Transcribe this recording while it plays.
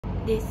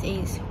This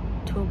is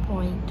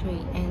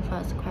 2.3, and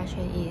first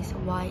question is,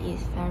 why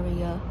is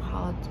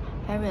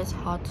Ferrier's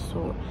heart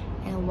sore,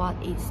 and what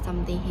is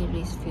something he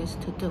refused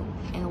to do,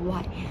 and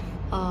why?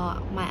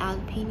 My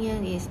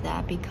opinion is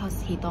that because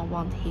he don't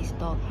want his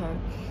daughter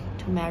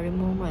to marry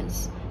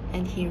Mormons,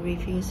 and he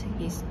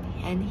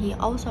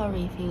also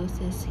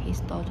refuses his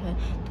daughter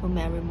to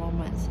marry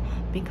Mormons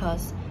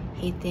because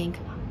he thinks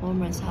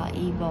Mormons are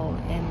evil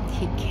and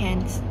he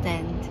can't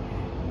stand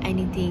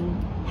anything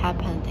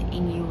happened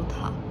in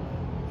Utah.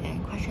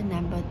 And question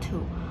number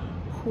 2,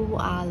 who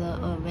are the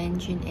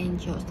avenging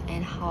angels,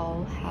 and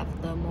how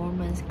have the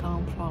Mormons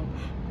gone from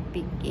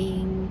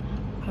being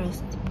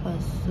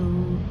persecuted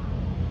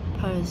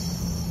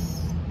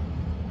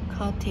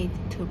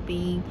to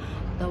being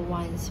the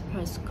ones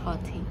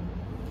persecuted?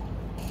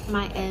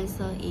 My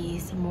answer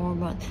is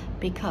Mormon,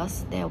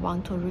 because they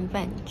want to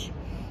revenge.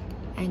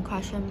 And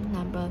question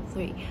number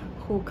 3,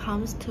 who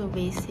comes to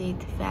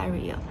visit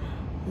Ferrier?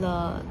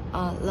 The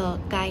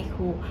guy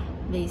who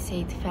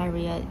visited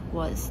Ferrier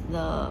was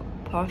the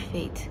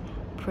prophet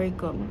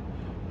Brigham,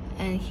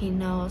 and he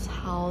knows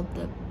how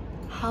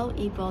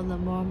evil the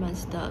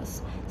Mormons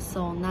does.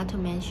 So not to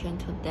mention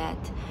to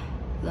that,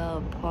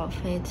 the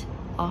prophet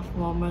of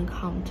Mormon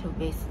come to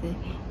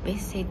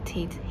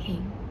visited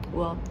him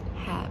will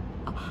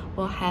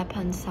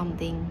happen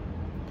something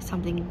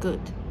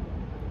good.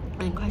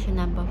 And question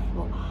number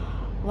 4,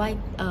 what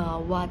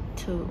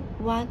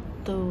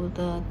do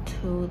the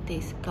two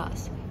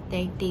discuss?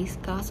 They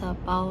discuss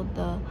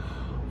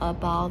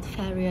about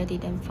Ferrier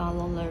didn't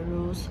follow the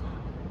rules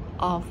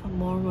of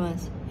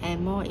Mormons,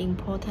 and more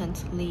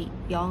importantly,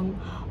 Young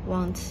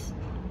wants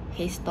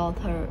his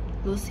daughter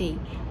Lucy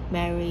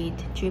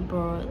married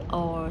Gilbert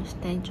or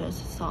Stanger's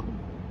son.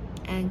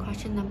 And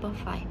question number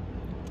 5,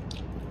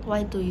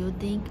 why do you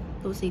think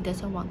Lucy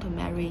doesn't want to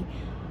marry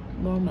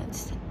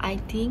Mormons? I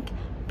think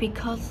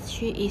because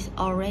she is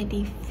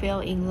already fell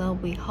in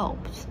love with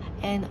Hope,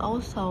 and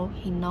also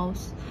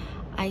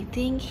I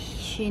think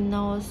she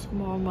knows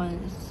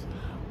Mormons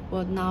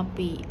will not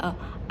be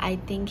I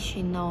think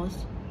she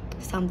knows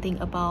something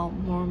about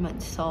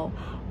Mormons, so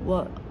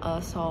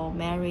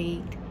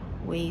married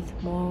with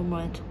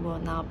Mormons will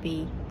not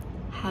be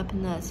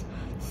happiness,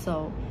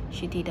 so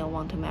she didn't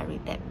want to marry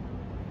them.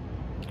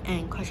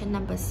 And question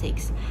number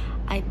 6,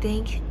 I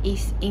think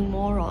it's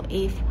immoral.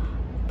 If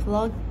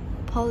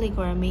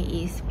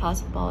polygamy is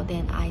possible,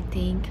 then I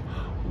think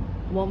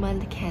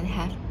women can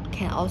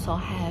also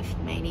have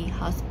many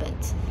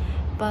husbands.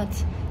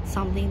 But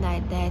something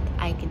like that,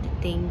 I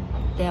think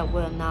that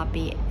will not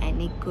be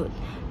any good,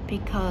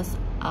 because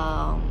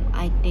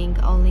I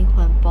think only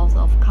when both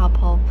of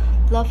couple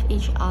love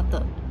each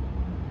other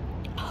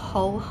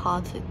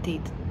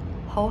wholeheartedly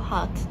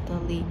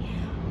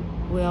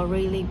will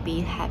really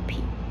be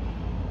happy.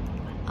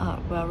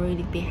 Will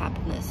really be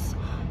happiness.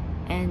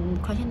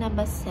 And question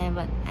number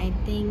 7, I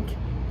think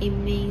it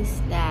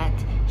means that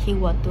he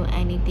will do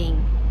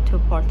anything to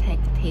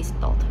protect his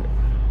daughter,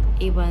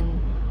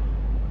 even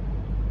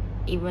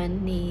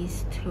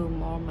needs to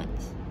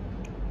Mormons.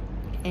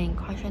 And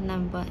question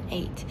number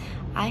 8,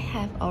 I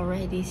have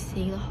already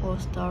seen the whole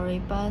story,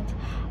 but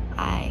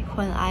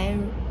when I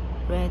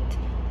read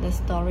the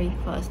story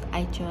first,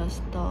 I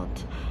just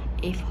thought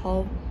if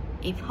Hope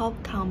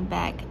come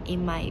back, it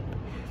might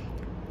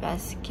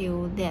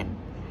rescue them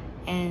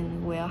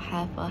and will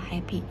have a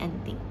happy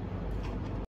ending.